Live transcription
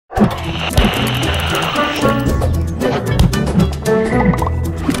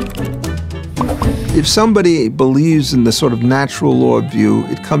if somebody believes in the sort of natural law view,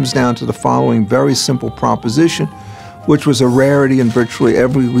 it comes down to the following very simple proposition, which was a rarity in virtually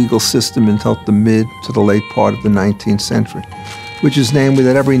every legal system until the mid to the late part of the 19th century, which is namely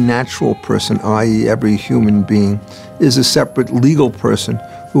that every natural person, i.e. every human being, is a separate legal person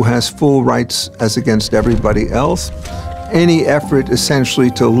who has full rights as against everybody else. Any effort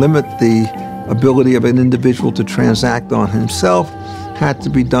essentially to limit the ability of an individual to transact on himself had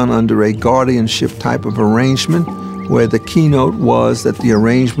to be done under a guardianship type of arrangement, where the keynote was that the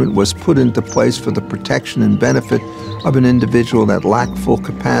arrangement was put into place for the protection and benefit of an individual that lacked full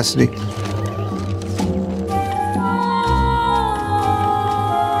capacity.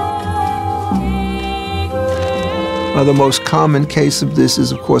 The most common case of this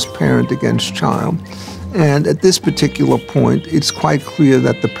is, of course, parent against child. And at this particular point, it's quite clear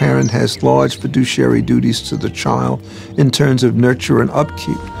that the parent has large fiduciary duties to the child in terms of nurture and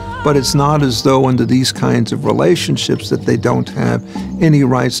upkeep. But it's not as though under these kinds of relationships that they don't have any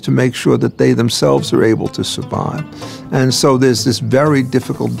rights to make sure that they themselves are able to survive. And so there's this very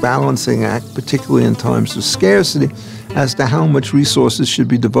difficult balancing act, particularly in times of scarcity, as to how much resources should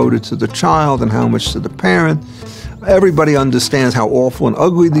be devoted to the child and how much to the parent. Everybody understands how awful and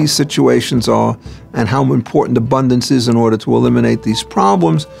ugly these situations are and how important abundance is in order to eliminate these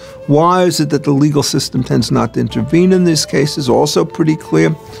problems. Why is it that the legal system tends not to intervene in these cases? Also pretty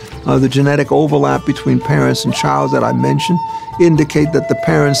clear. The genetic overlap between parents and child that I mentioned indicate that the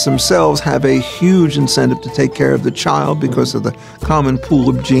parents themselves have a huge incentive to take care of the child because of the common pool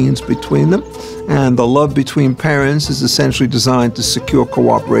of genes between them. And the love between parents is essentially designed to secure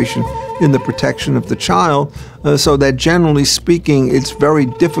cooperation in the protection of the child, so that generally speaking, it's very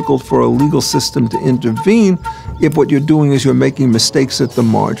difficult for a legal system to intervene if what you're doing is you're making mistakes at the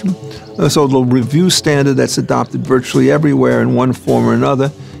margin. So the review standard that's adopted virtually everywhere in one form or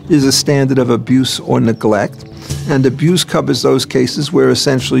another is a standard of abuse or neglect. And abuse covers those cases where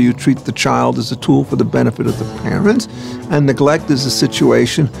essentially you treat the child as a tool for the benefit of the parents. And neglect is a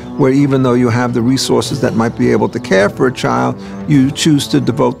situation where even though you have the resources that might be able to care for a child, you choose to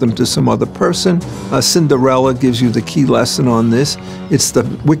devote them to some other person. Cinderella gives you the key lesson on this. It's the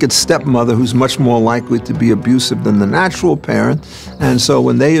wicked stepmother who's much more likely to be abusive than the natural parent. And so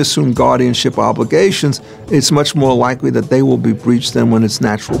when they assume guardianship obligations, it's much more likely that they will be breached than when it's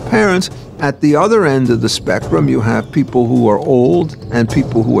natural parents. At the other end of the spectrum, you have people who are old and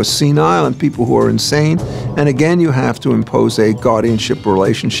people who are senile and people who are insane. And again, you have to impose a guardianship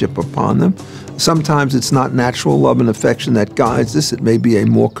relationship upon them. Sometimes it's not natural love and affection that guides this. It may be a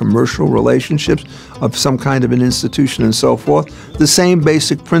more commercial relationship of some kind of an institution and so forth. The same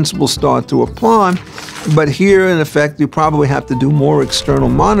basic principles start to apply, but here, in effect, you probably have to do more external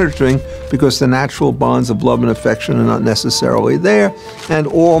monitoring because the natural bonds of love and affection are not necessarily there, and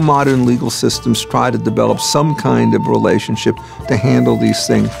all modern legal systems try to develop some kind of relationship to handle these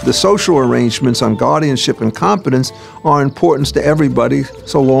things. The social arrangements on guardianship and competence are important to everybody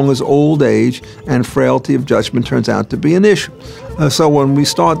so long as old age and frailty of judgment turns out to be an issue. So when we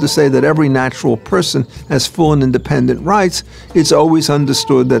start to say that every natural person has full and independent rights, it's always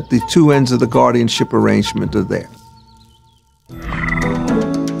understood that the two ends of the guardianship arrangement are there.